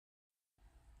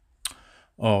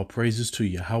All praises to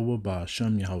Yahweh,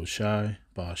 Ba'ashem Yahweh Shai,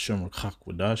 Ba'ashem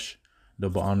Rakakwadash.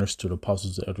 Double honors to the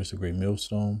apostles and elders of Great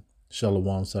Millstone.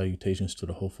 Shalom salutations to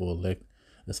the hopeful elect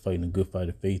that's fighting a good fight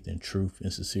of faith and truth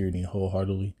and sincerity and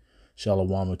wholeheartedly.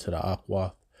 Shalom to the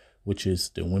Akwath, which is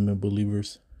the women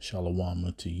believers.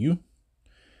 Shalom to you.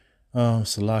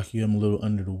 Salaki, I'm a little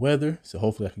under the weather, so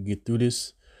hopefully I can get through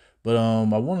this. But I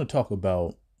want to talk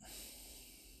about,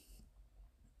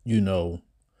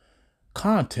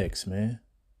 context, man.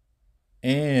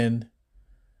 And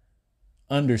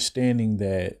understanding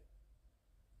that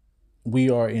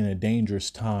we are in a dangerous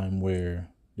time where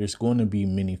there's going to be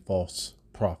many false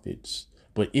prophets.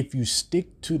 But if you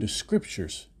stick to the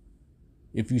scriptures,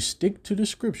 it's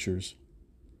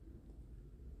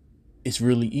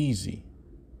really easy.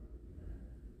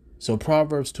 So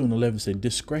Proverbs 2:11 say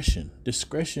discretion.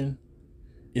 Discretion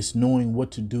is knowing what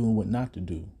to do and what not to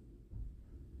do.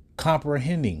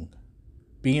 Comprehending.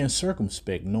 Being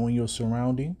circumspect, knowing your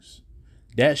surroundings,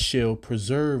 that shall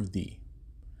preserve thee.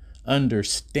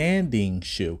 Understanding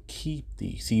shall keep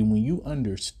thee. See, when you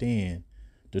understand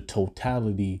the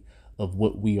totality of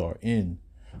what we are in,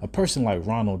 a person like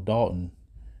Ronald Dalton,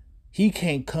 he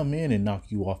can't come in and knock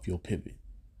you off your pivot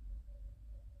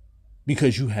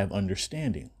because you have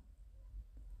understanding.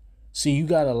 See, you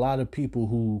got a lot of people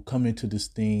who come into this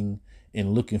thing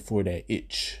and looking for that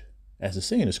itch, as it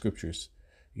say in the scriptures,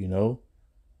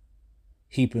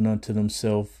 heaping unto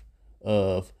themselves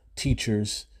of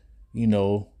teachers,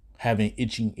 having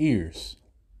itching ears,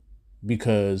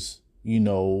 because,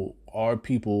 our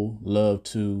people love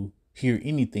to hear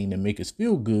anything that make us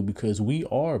feel good because we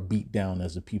are beat down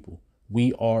as a people.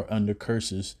 We are under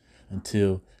curses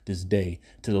until this day,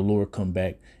 till the Lord come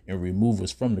back and remove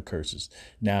us from the curses.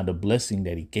 Now, the blessing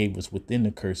that he gave us within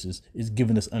the curses is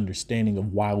giving us understanding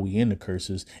of why we in the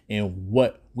curses and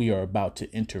what we are about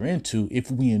to enter into if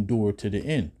we endure to the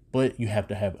end. But you have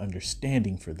to have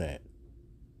understanding for that.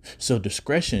 So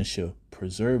discretion shall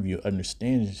preserve you.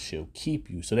 Understanding shall keep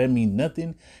you. So that means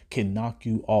nothing can knock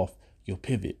you off your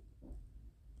pivot.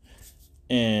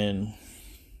 And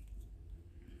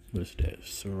what's that?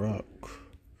 Sirach.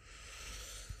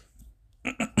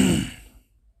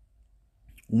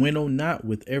 Winnow not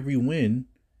with every wind,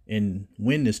 and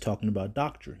wind is talking about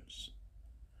doctrines.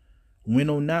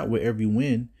 Winnow not with every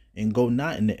wind, and go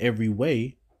not into every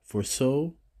way, for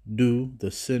so do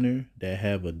the sinner that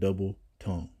have a double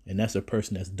tongue. And that's a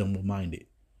person that's double-minded.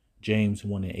 James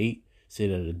 1:8 say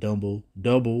that a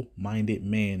double-minded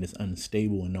man is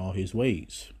unstable in all his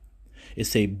ways. It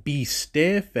say, be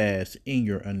steadfast in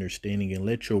your understanding and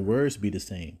let your words be the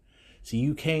same. See,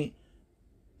 you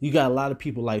got a lot of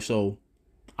people so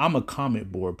I'm a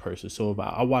comment board person. So if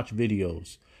I watch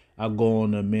videos, I go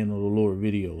on the Man of the Lord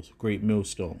videos, Great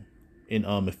Millstone, and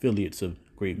affiliates of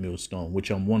Great Millstone,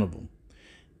 which I'm one of them.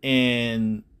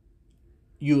 And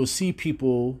you'll see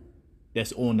people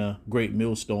that's on the Great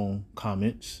Millstone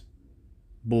comments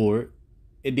board,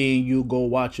 and then you'll go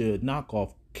watch a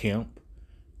knockoff camp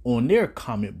on their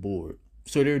comment board.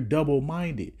 So they're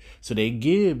double-minded. So they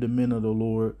give the Men of the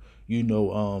Lord,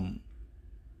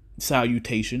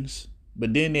 salutations,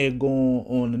 but then they're going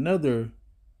on another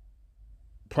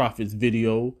prophet's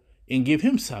video and give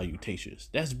him salutations.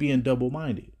 That's being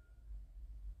double-minded.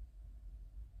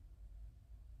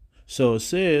 So it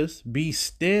says, be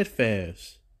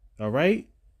steadfast. All right.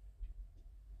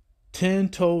 10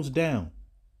 toes down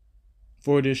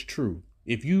for this truth.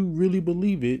 If you really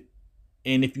believe it,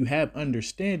 and if you have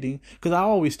understanding, because I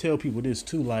always tell people this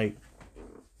too,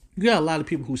 you got a lot of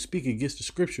people who speak against the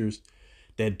scriptures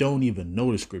that don't even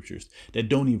know the scriptures, that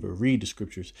don't even read the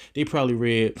scriptures. They probably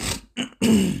read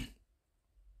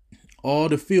all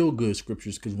the feel-good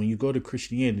scriptures, because when you go to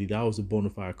Christianity, I was a bona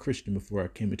fide Christian before I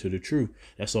came into the truth.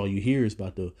 That's all you hear is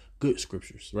about the good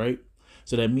scriptures, right?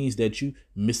 So that means that you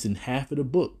missing half of the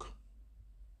book.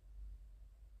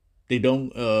 They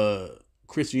don't,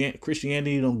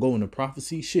 Christianity don't go into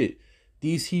prophecy. Shit,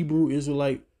 these Hebrew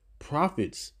Israelite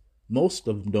prophets, most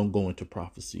of them don't go into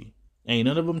prophecy. Ain't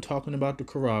none of them talking about the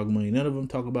Charagma. Ain't none of them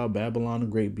talking about Babylon the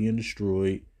Great being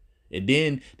destroyed. And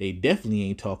then they definitely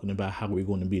ain't talking about how we're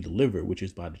going to be delivered, which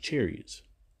is by the chariots.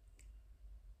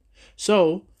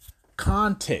 So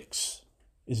context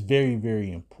is very,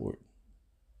 very important.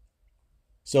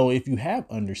 So if you have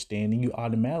understanding, you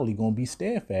automatically going to be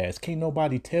steadfast. Can't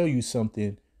nobody tell you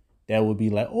something that would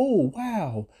be like, oh,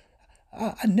 wow,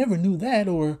 I never knew that.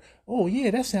 Or, oh,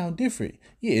 yeah, that sounds different.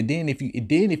 Yeah. And then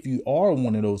if you are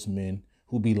one of those men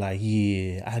who be like,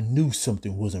 yeah, I knew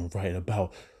something wasn't right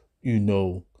about,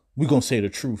 we're going to say the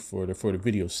truth for the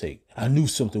video's sake. I knew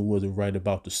something wasn't right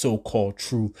about the so-called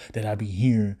truth that I be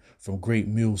hearing from Great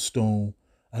Millstone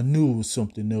I knew it was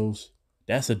something else.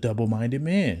 That's a double-minded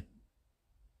man.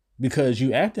 Because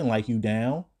you acting like you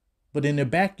down, but in the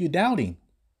back you doubting.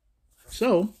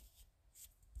 So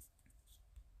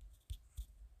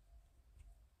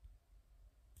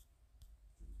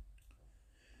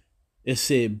it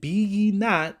said, be ye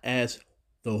not as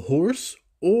the horse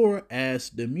or as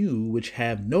the mule, which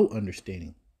have no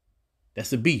understanding.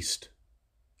 That's a beast.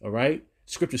 All right.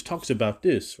 Scriptures talks about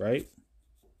this, right?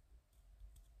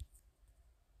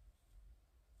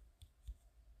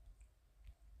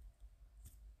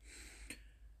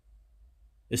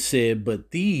 It said,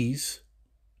 but these,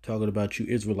 talking about you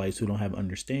Israelites who don't have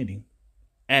understanding,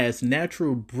 as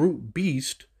natural brute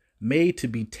beast made to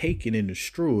be taken and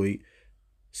destroyed,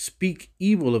 speak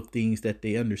evil of things that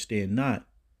they understand not,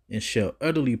 and shall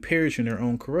utterly perish in their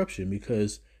own corruption,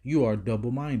 because you are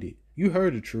double-minded. You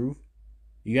heard the truth.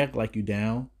 You act like you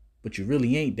down, but you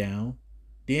really ain't down.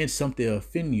 Then something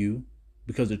offend you,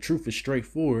 because the truth is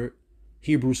straightforward.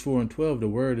 Hebrews 4:12, the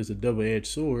word is a double-edged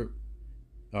sword.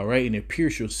 All right, and it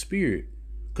pierces your spirit,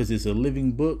 because it's a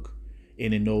living book,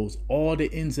 and it knows all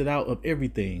the ins and out of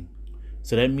everything.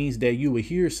 So that means that you will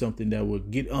hear something that will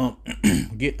get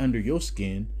get under your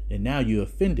skin, and now you're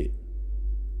offended.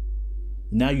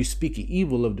 Now you're speaking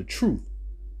evil of the truth.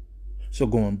 So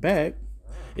going back,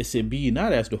 it said, be ye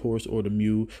not as the horse or the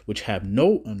mule, which have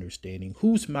no understanding,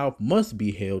 whose mouth must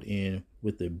be held in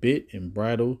with a bit and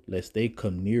bridle, lest they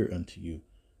come near unto you.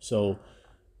 So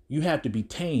you have to be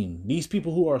tamed. These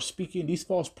people who are speaking, these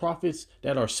false prophets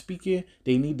that are speaking,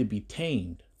 they need to be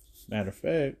tamed. Matter of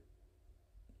fact,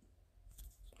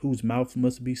 whose mouth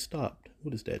must be stopped.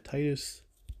 What is that, Titus?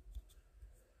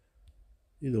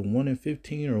 Either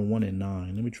 1:15 or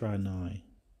 1:9. Let me try 9.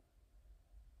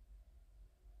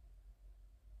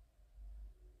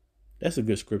 That's a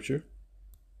good scripture,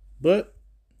 but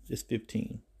it's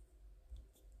 15.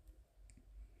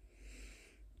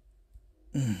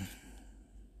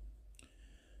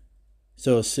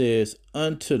 So it says,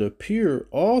 unto the pure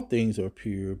all things are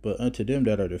pure, but unto them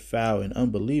that are defiled and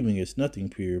unbelieving is nothing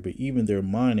pure, but even their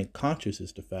mind and conscience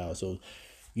is defiled. So,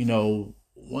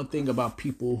 one thing about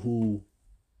people who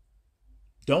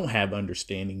don't have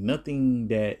understanding, nothing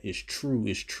that is true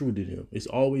to them. It's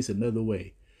always another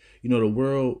way.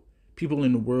 People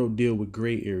in the world deal with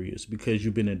gray areas because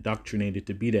you've been indoctrinated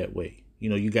to be that way.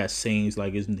 You got sayings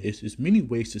like, it's many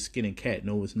ways to skin a cat.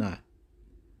 No, it's not.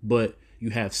 But you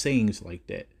have sayings like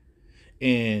that.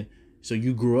 And so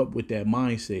you grew up with that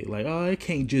mindset, like, oh, it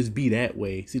can't just be that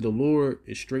way. See, the Lord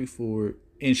is straightforward,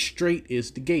 and straight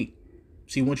is the gate.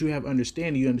 See, once you have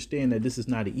understanding, you understand that this is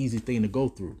not an easy thing to go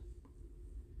through.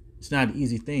 It's not an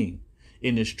easy thing.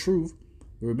 And this truth,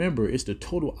 remember, it's the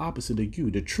total opposite of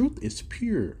you. The truth is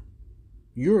pure.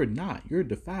 You're not. You're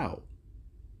defiled.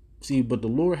 See, but the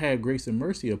Lord had grace and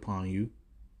mercy upon you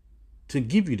to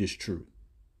give you this truth.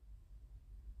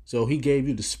 So he gave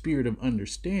you the spirit of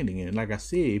understanding. And like I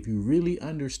said, if you really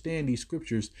understand these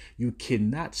scriptures, you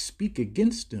cannot speak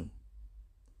against them.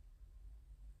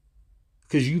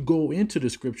 Because you go into the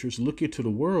scriptures, look into the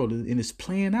world, and it's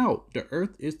playing out. The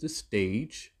earth is the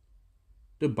stage.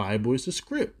 The Bible is the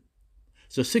script.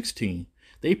 So 16,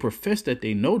 they profess that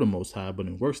they know the Most High, but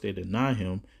in works they deny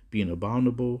him, being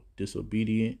abominable,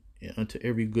 disobedient, and unto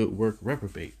every good work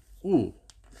reprobate. Ooh.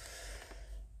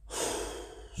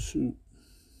 Shoot.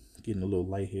 Getting a little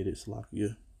lightheaded,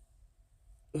 Slakia.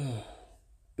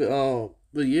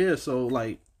 But yeah, so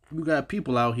like, you got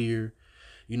people out here,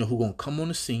 who gonna come on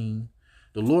the scene.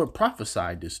 The Lord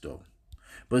prophesied this though.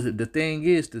 But the thing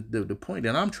is, the point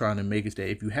that I'm trying to make is that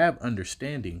if you have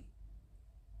understanding,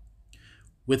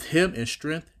 with him is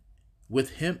strength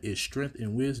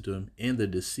and wisdom, and the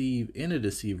deceived and the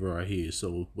deceiver are his.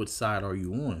 So what side are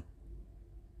you on?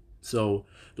 So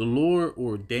the Lord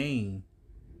ordained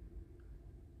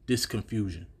this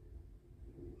confusion.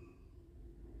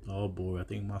 Oh boy, I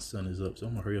think my sun is up, so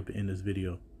I'm gonna hurry up and end this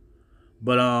video.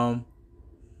 But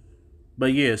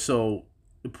yeah, so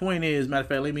the point is, matter of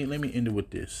fact, let me end it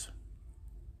with this.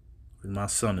 My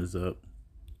sun is up.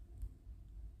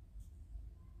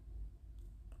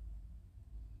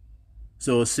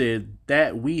 So it said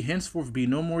that we henceforth be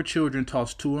no more children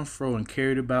tossed to and fro and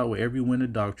carried about with every wind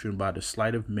of doctrine by the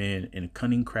sleight of men and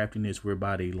cunning craftiness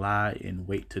whereby they lie and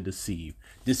wait to deceive.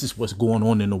 This is what's going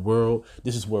on in the world.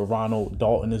 This is what Ronald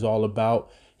Dalton is all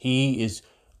about. He is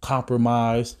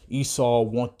compromised. Esau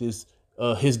want this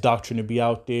his doctrine to be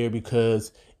out there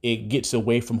because it gets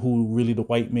away from who really the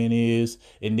white man is.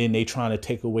 And then they trying to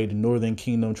take away the northern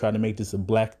kingdom, trying to make this a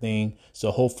black thing.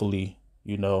 So hopefully,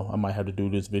 I might have to do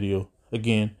this video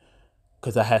again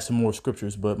because I had some more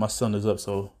scriptures, but my sun is up.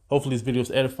 So hopefully this video is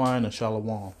edifying, and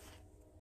shalom.